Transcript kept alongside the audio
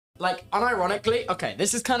like, unironically, okay,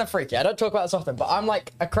 this is kind of freaky. I don't talk about this often, but I'm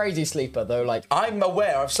like a crazy sleeper, though. Like, I'm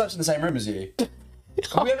aware. I've slept in the same room as you.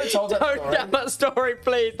 Have we ever told that story? Don't tell that story,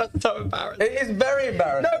 please. That's so embarrassing. It is very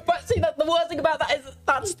embarrassing. No, but see, the worst thing about that is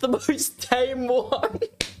that's the most tame one.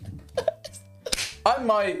 I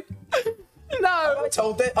might. No. Have I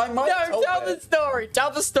told it? I might have told tell it. the story.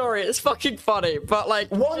 Tell the story. It's fucking funny, but like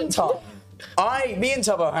One time, me and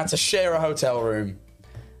Tubbo had to share a hotel room,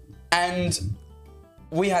 and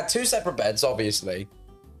we had 2 separate beds, obviously,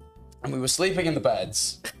 and we were sleeping in the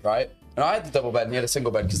beds, right? And I had the double bed, and he had a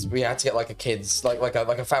single bed because we had to get like a kids, like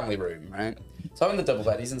a family room, right? So I'm in the double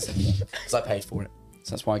bed, he's in the single bed because I paid for it,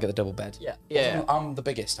 so that's why I get the double bed. Yeah, yeah. I'm the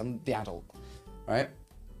biggest. I'm the adult, right?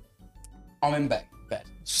 I'm in bed,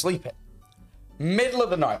 sleeping. Middle of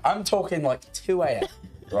the night, I'm talking like 2 a.m.,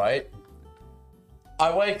 right?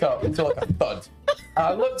 I wake up to like a thud. And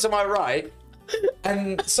I look to my right,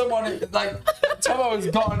 and someone, like, Tubbo has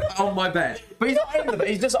gotten on my bed. But he's not in the bed,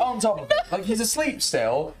 he's just on top of it. Like, he's asleep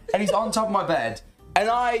still, and he's on top of my bed. And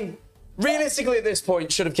I, realistically at this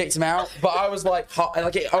point, should have kicked him out, but I was like,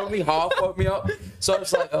 it only half woke me up. So I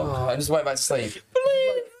was like, oh, I just went back to sleep.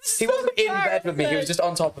 Please, He wasn't in bed with me, he was just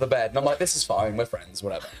on top of the bed. And I'm like, this is fine, we're friends,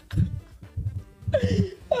 whatever.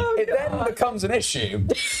 It then becomes an issue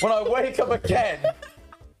when I wake up again.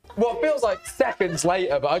 What feels like seconds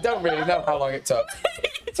later, but I don't really know how long it took.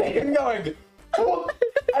 To him going, what?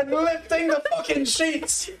 And lifting the fucking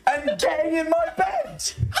sheets and getting in my bed.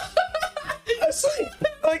 Asleep.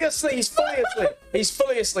 Like asleep. He's fully asleep. He's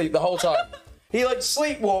fully asleep the whole time. He like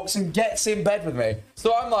sleepwalks and gets in bed with me.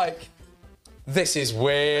 So I'm like, this is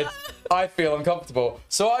weird. I feel uncomfortable.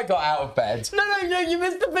 So I got out of bed. No, you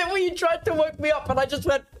missed the bit where you tried to wake me up and I just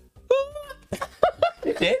went,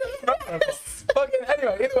 You did? Fucking,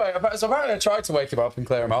 anyway, so apparently I tried to wake him up and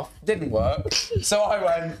clear him off. Didn't work. So I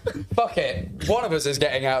went, fuck it. One of us is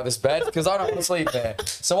getting out of this bed because I don't want to sleep here.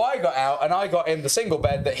 So I got out and I got in the single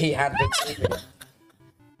bed that he had been sleeping in.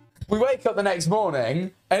 We wake up the next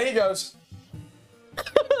morning and he goes,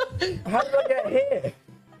 how did I get here?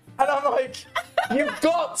 And I'm like, you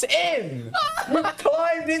got in! You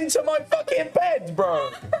climbed into my fucking bed,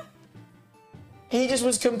 bro! He just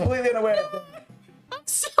was completely unaware of that. I'm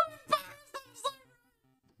so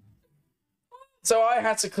So I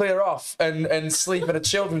had to clear off and sleep in a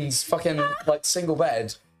children's fucking, like, single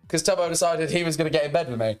bed. Because Tubbo decided he was going to get in bed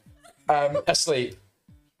with me. Asleep.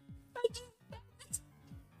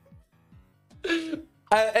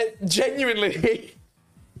 It genuinely...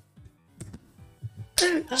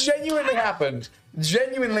 genuinely happened.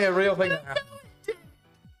 Genuinely a real thing that happened.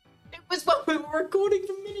 It was when we were recording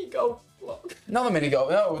the mini golf vlog. Not the mini golf.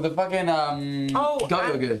 No, the fucking goat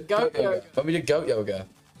yoga. Goat yoga. When we did goat yoga.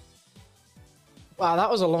 Wow,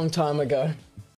 that was a long time ago.